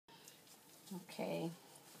Okay,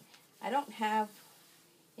 I don't have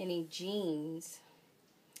any jeans,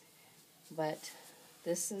 but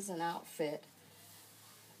this is an outfit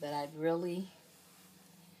that I'd really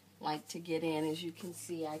like to get in. As you can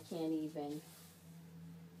see, I can't even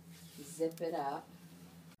zip it up.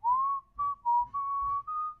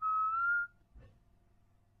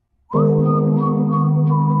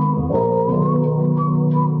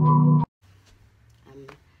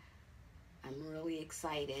 I'm really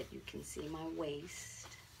excited. You can see my waist,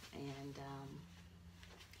 and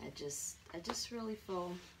I just really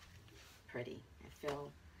feel pretty. I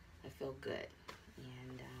feel good,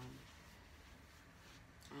 and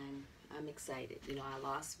I'm excited. You know, I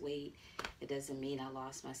lost weight. It doesn't mean I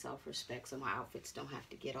lost my self-respect, so my outfits don't have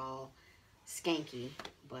to get all skanky.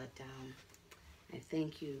 But I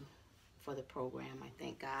thank you for the program. I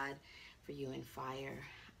thank God for you and Fire.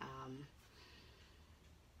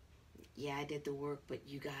 Yeah, I did the work, but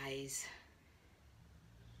you guys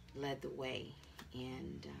led the way,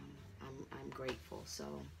 and I'm grateful.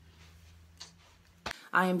 So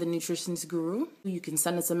I am the nutritionist guru. You can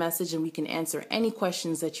send us a message and we can answer any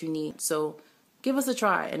questions that you need. So give us a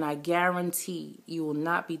try, and I guarantee you will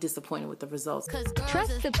not be disappointed with the results.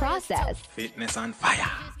 Trust the process. Fitness on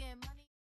fire.